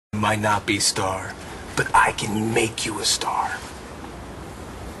might not be star, but I can make you a star.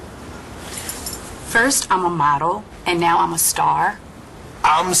 First, I'm a model, and now I'm a star.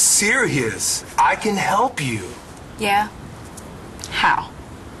 I'm serious. I can help you. Yeah? How?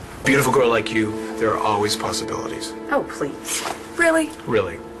 Beautiful girl like you, there are always possibilities. Oh, please. Really?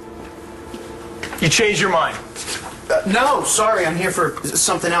 Really. You changed your mind. No, sorry, I'm here for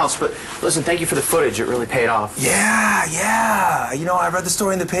something else. But listen, thank you for the footage. It really paid off. Yeah. You know, I read the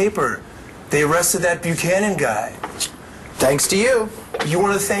story in the paper. They arrested that Buchanan guy. Thanks to you. You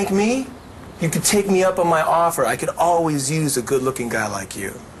want to thank me? You could take me up on my offer. I could always use a good-looking guy like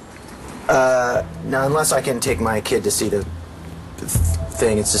you. No, unless I can take my kid to see the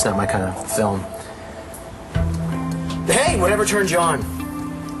thing. It's just not my kind of film. Hey, whatever turns you on.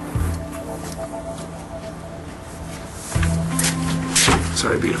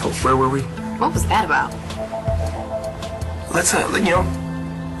 Sorry, beautiful. Where were we? What was that about? Let's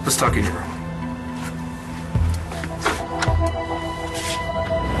let's talk in your room.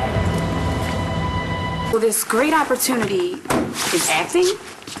 Well, this great opportunity is acting?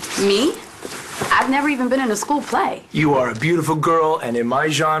 Me? I've never even been in a school play. You are a beautiful girl, and in my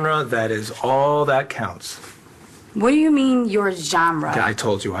genre, that is all that counts. What do you mean, your genre? I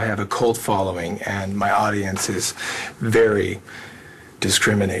told you, I have a cult following, and my audience is very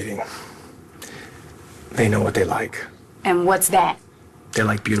discriminating. They know what they like. And what's that? They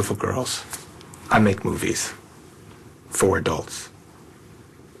like beautiful girls. I make movies for adults.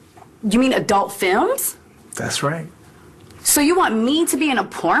 You mean adult films? That's right. So you want me to be in a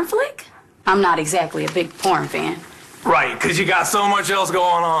porn flick? I'm not exactly a big porn fan. Right, because you got so much else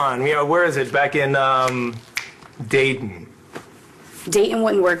going on. You know, where is it? Back in, Dayton. Dayton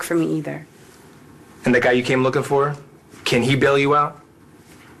wouldn't work for me either. And the guy you came looking for, can he bail you out?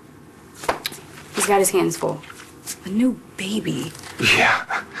 He's got his hands full. A new baby.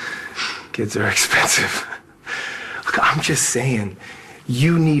 Yeah. Kids are expensive. Look, I'm just saying,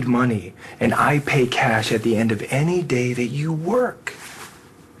 you need money, and I pay cash at the end of any day that you work.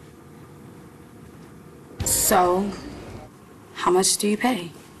 So, how much do you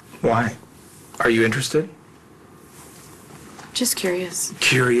pay? Why? Are you interested? Just curious.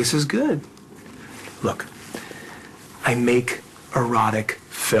 Curious is good. Look, I make erotic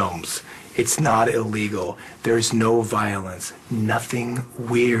films. It's not illegal. There's no violence. Nothing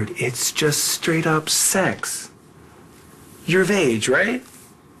weird. It's just straight up sex. You're of age, right?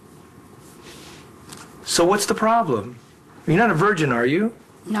 So what's the problem? You're not a virgin, are you?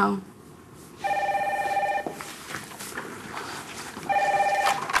 No.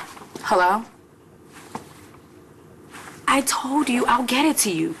 Hello? I told you I'll get it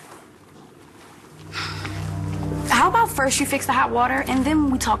to you. How about first you fix the hot water and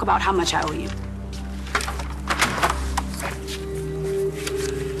then we talk about how much I owe you?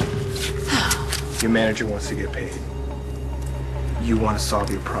 Your manager wants to get paid. You want to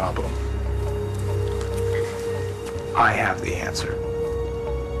solve your problem. I have the answer.